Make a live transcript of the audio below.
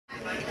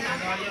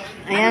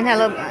Ayan,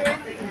 hello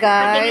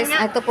guys.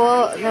 Ito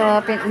po,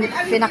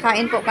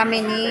 pinakain po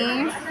kami ni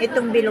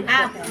Itong bilog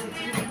po.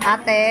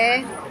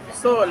 Ate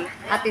Sol.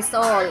 Ate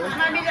Sol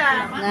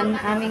ng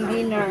aming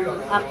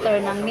dinner after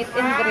ng meet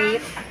and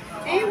greet.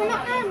 Wala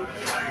ka.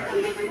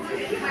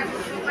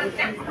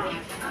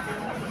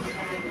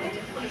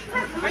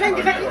 Wala,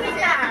 hindi ba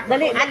kita?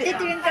 Dali. Ate,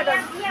 tingin ka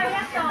doon.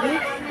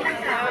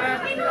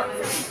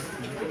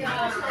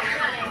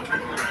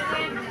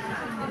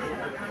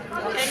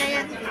 Okay na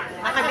yan.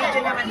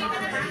 Naka-video naman.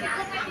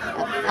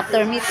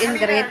 After meet and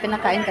greet,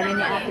 pinakain kami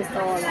ni Ate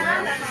Sol.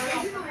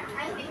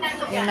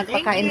 Yung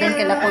nagpakain din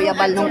kila Kuya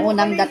Bal nung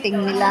unang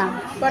dating nila.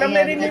 Para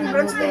may Ayan,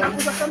 remembrance din ganyan ako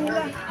sa kanila.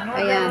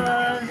 Ayan.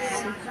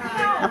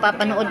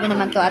 Napapanood mo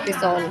naman to Ate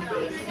Sol.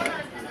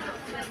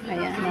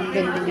 Ayan,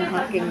 nandun din yung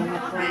aking mga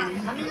friend.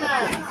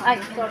 Ay,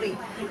 sorry.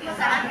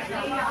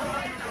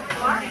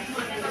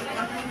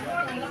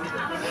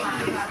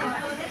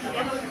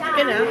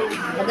 Okay na.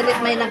 Madalit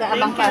may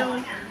nag-aabang pa.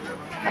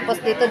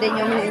 Tapos dito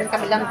din yung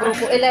kabilang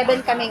grupo.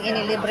 11 kaming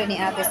inilibre ni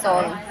Ate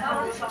Sol.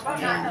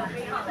 Ayan.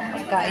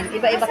 Pagkain.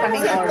 Iba-iba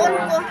kaming order.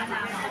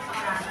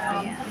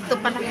 Ayan. Ito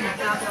pa lang.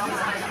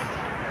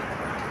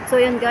 So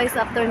yun guys,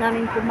 after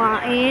namin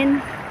kumain,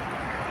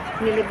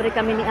 nilibre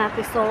kami ni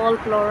Ate Sol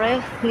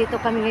Flores. Dito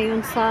kami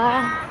ngayon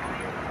sa,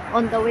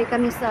 on the way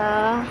kami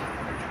sa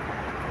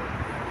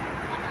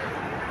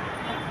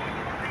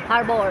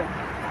Harbor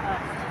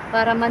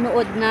para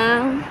manood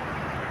ng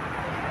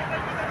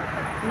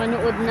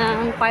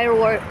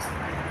fireworks.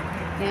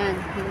 Yan,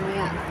 yun mo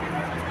yan.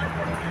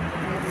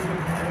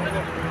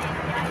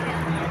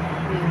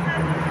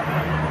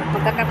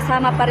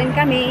 Magkakasama pa rin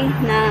kami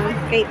ng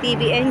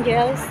KTV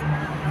Angels.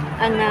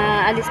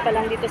 Alis pa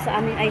lang dito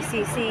sa aming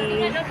ICC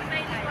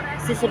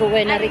si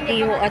Rowena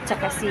Riquillo at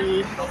saka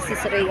si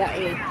Rhea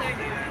A.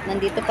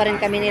 Nandito pa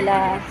rin kami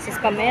nila Sis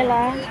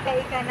Pamela,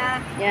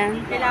 yan,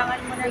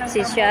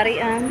 si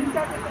Sharian,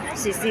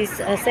 si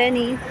Sis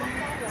Seni,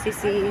 si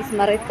Sis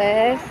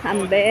Marites,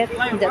 Ambet,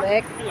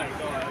 Direct.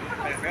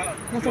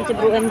 Nasaan si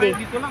Bro MD?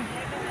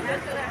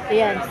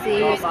 Ayan, si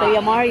Kuya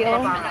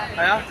Mario,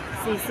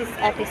 si Sis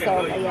Ate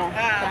Sol. Ayan,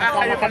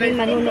 kasama kami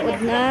manunood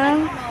ng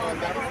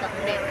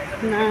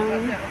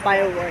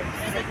fireworks.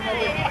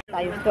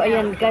 So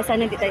ayan guys,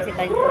 nandito tayo sa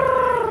tayo.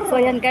 So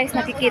ayan guys,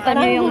 nakikita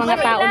nyo yung mga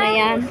tao na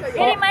yan.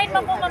 I-remind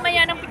mo po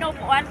mamaya ng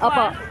pinupuan ko.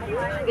 Opo,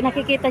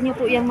 nakikita nyo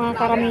po yung mga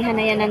karamihan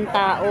na yan ng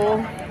tao.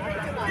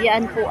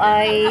 Yan po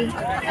ay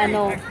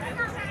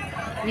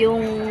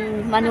yung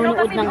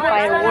manunood ng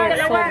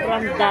fireworks.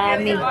 Sobrang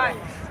dami.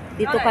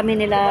 Dito kami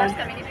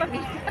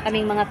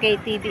kaming mga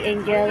KTV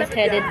Angels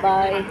headed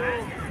by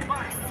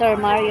Sir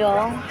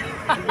Mario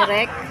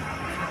Direct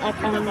at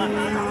ang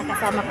mga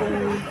kasama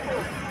kong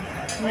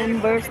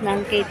members ng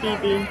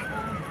KTV.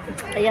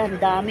 Ayan,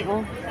 dami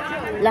oh.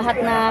 Lahat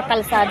na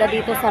kalsada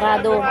dito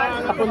sarado.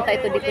 Papunta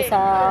ito dito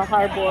sa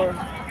harbor.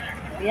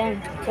 Ayan,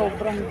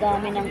 sobrang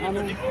dami ng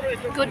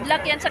Good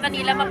luck yan sa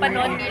kanila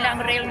mapanood nila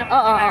ang rail na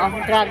Oo,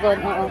 dragon,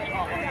 oo.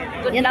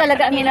 Yan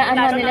talaga ang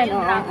inaano nila,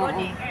 oo.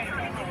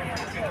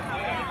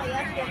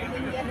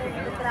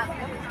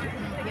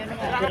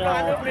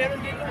 Grabe.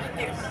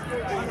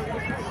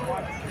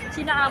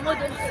 Sinaamo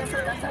doon sa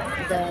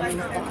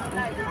Daming tao.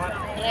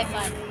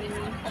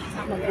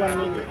 Mag-1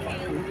 minute.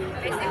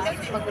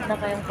 Pagod na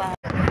kayong pa.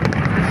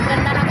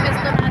 Ganda ng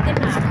pwesto natin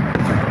ha.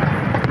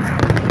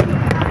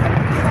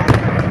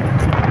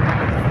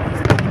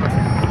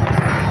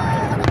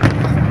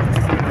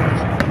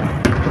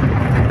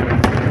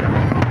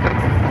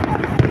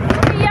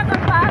 Umiyak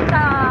ang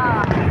bata.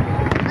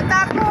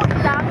 Natakot.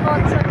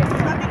 Takot.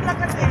 Lapit lang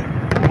kasi.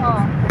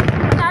 Oo.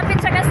 Lapit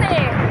siya kasi.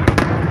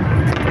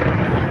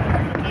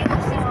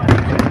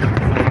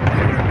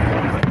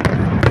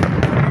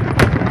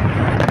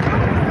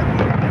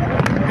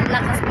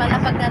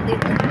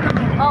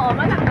 Oo,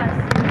 malakas.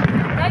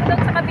 Kahit doon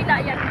sa kabila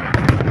yan.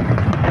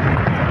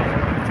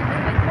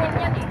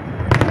 Yan eh.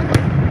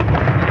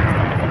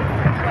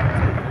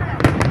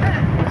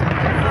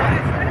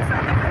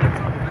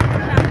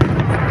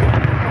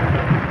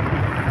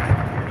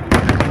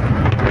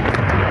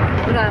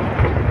 Grabe.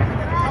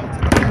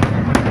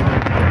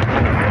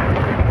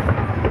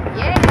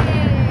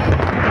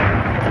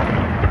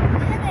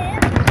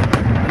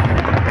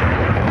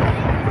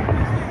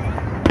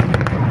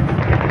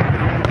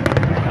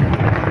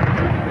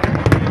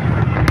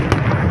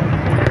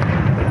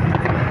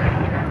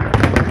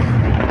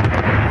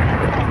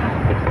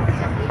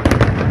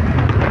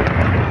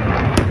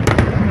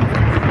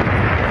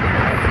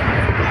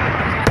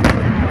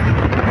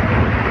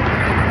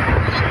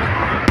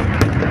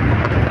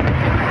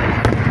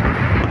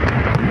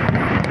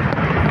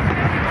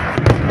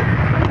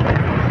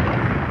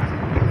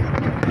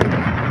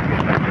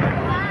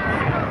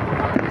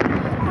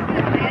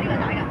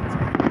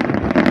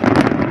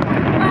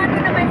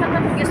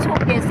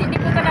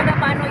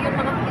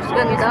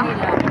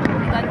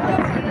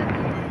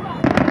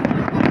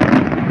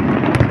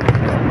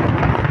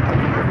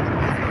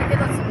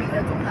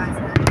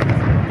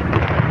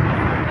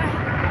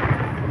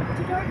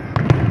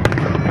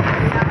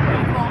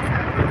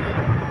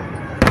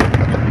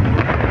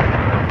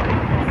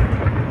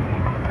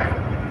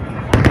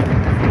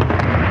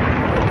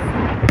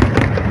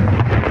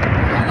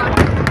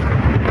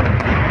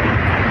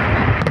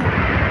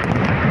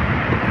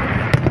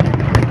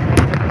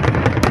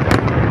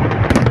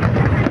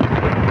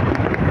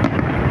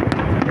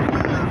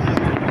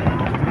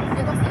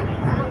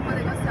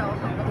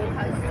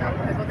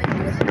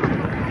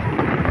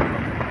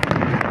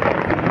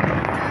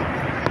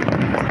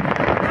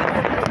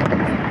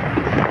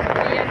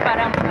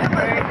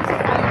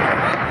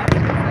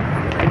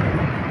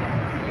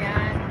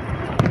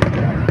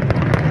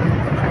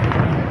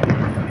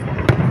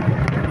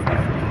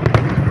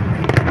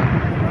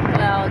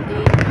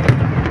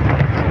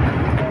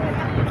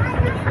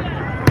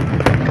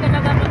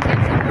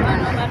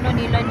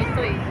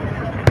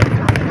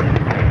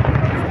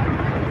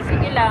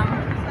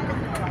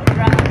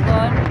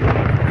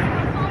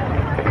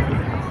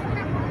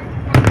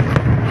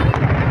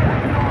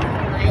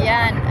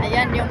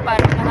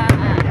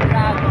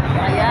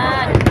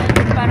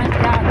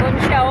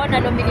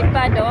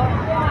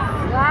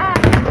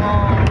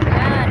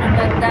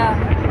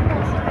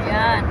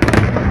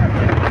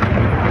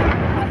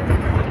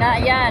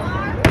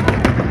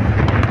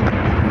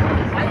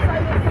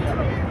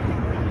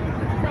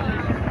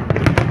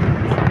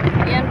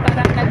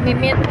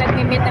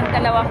 nagmi-meet ang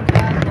dalawang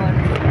dragon.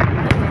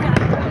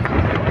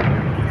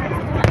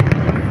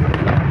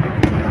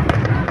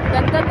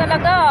 Ganda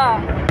talaga.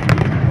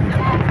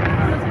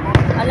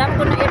 Alam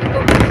ko na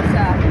i-recommend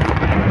isa.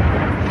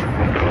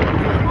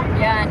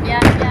 Yan.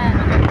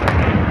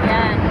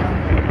 Yan.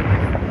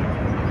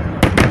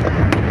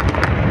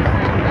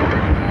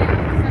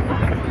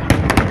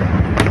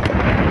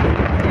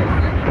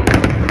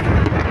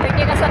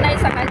 Hindi ka sanay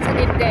sa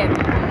dibdib.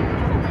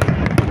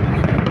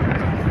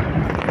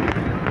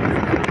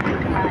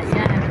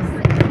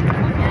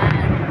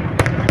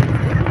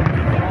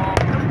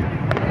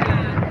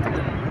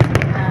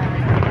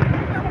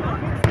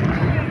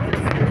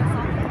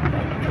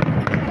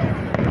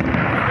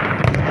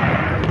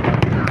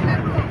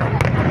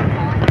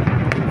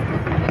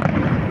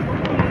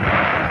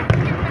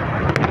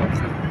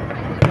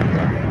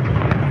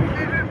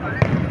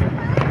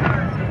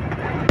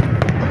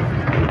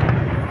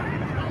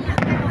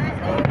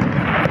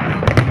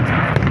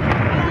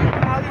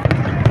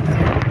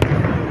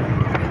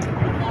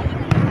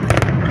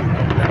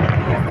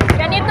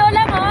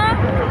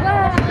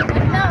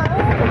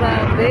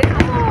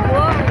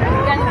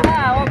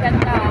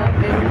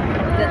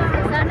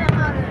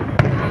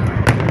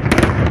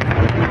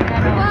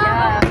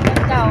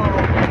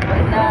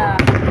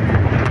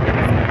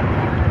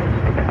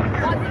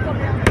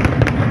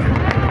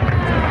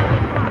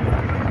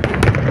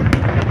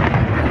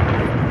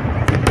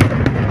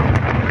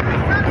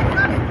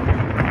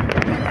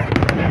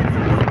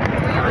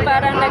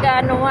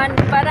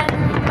 Parang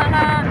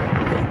mga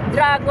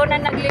dragon na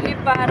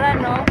nagliliparan,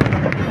 no?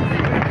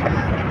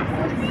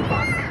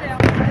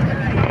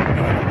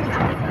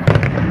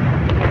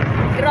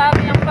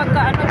 Grabe ang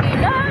pagkaano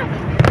nila.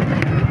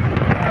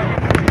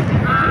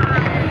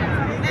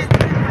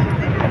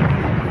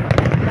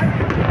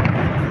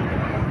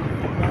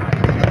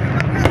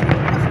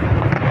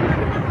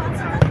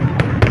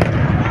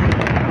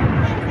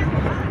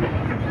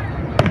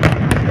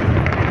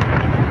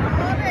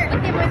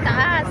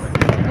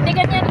 Hindi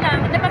ganyan lang.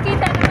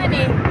 Makita naman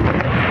eh.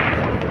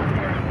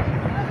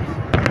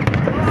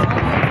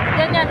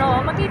 Ganyan oh,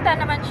 makita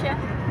naman siya.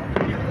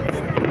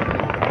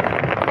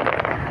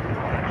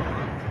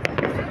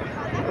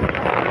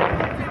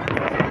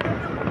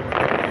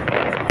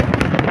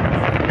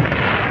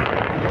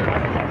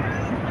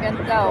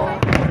 Ganda oh.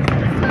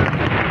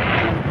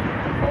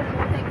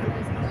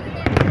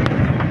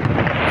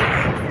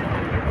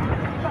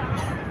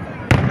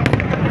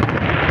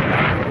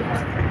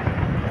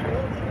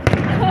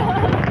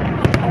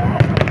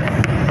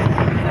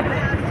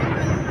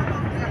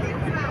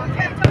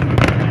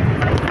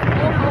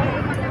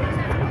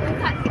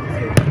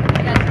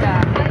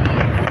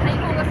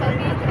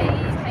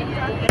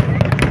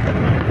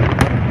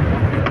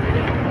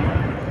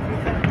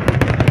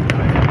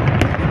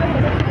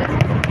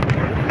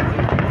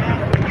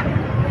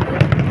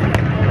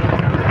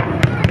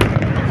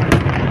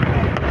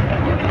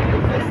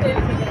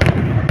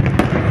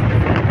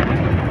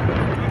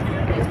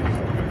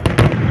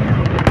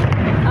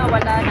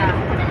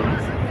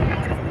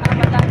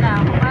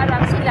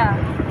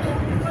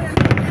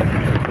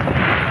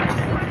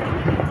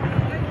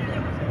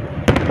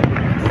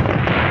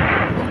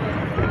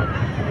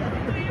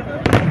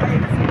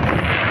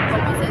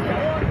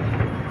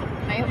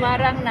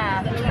 Marang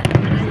na.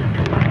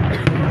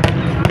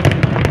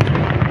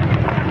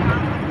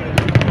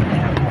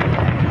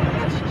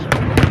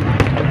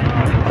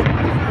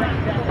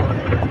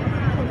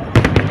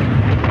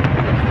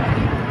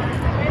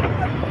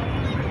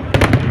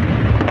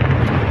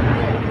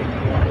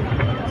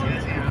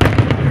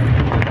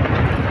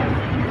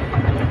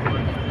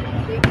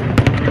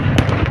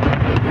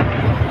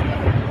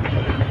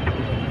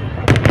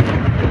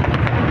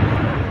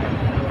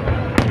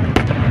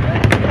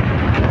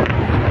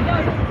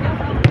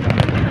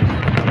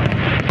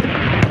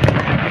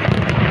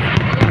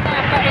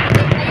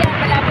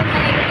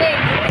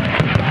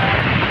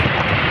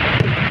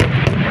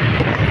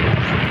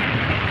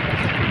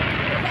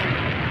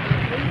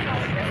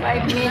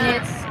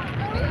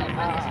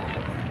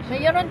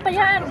 Mayroon pa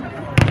yan.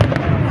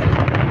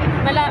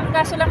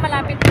 Kaso lang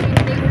malapit na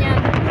ending niya.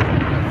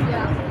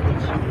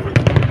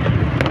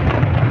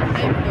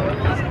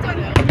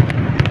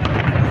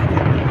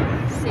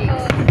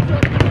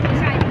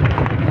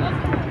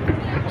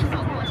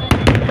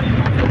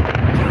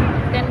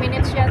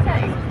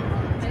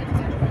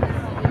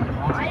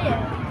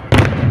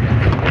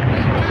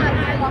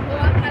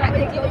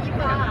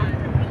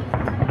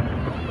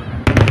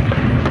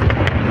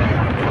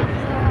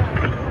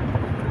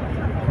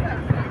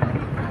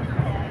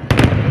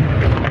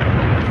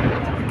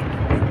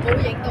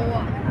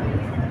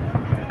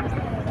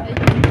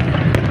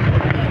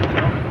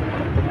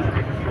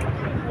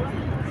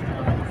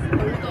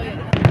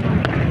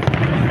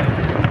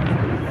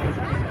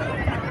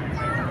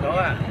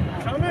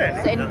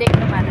 Sa ending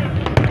naman.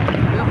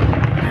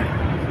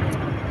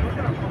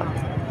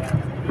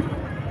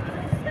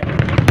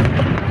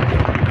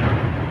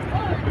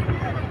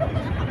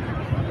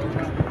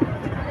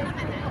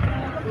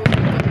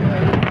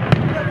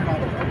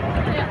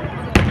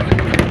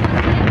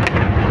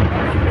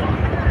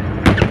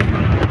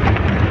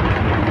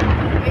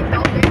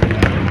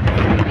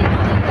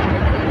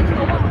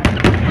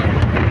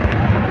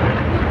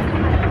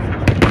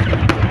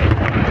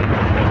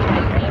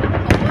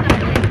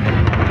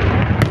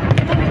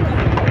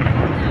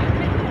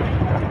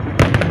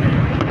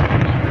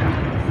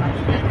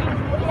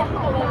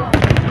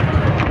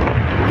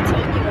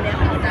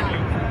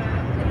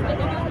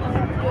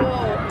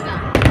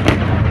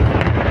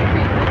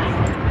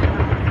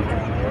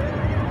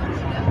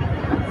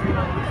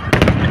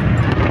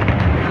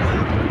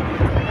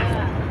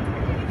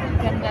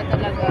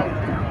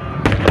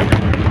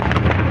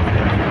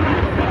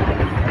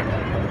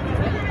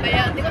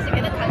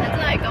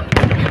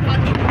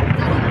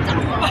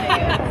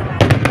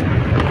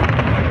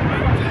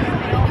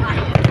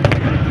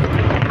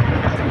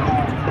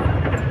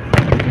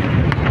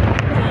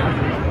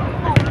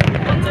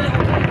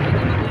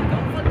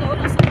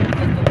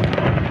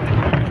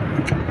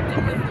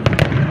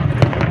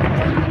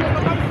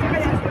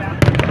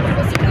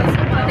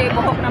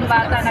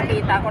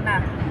 ko na.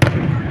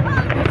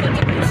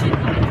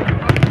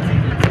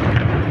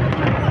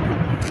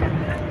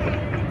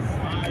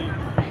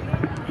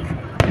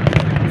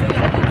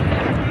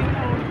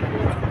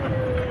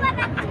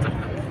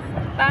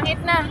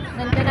 Pangit na.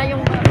 Nandiyan na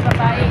yung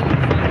babae.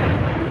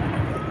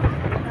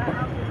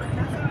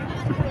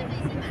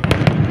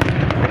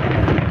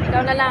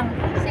 Ikaw na lang.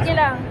 Sige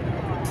lang.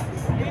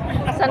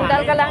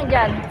 Sandal ka lang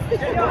dyan.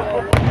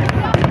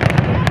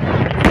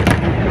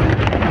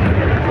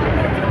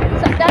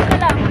 Sandal ka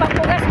lang.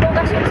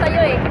 Pagbugas-bugas yung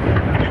sa'yo eh.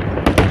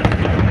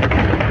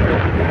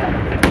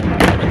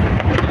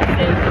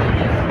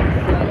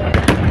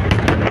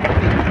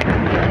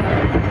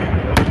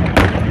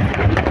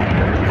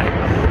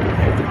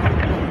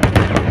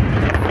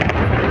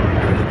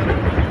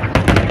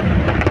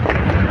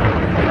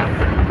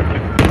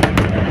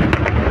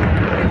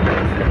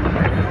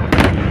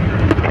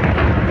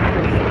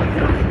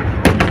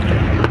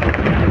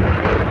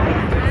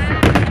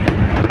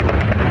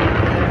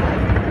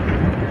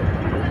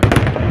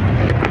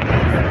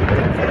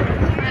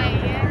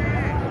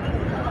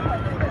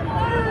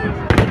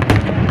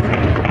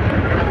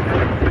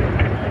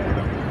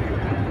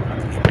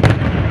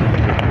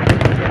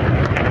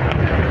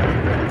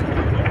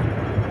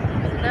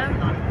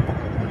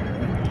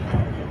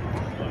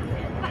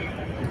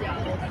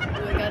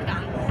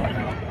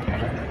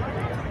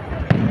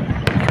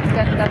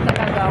 Ganda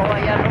talaga. O,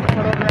 ayan.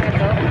 Puro na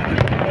ito.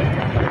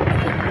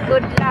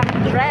 Good luck,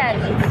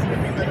 friends.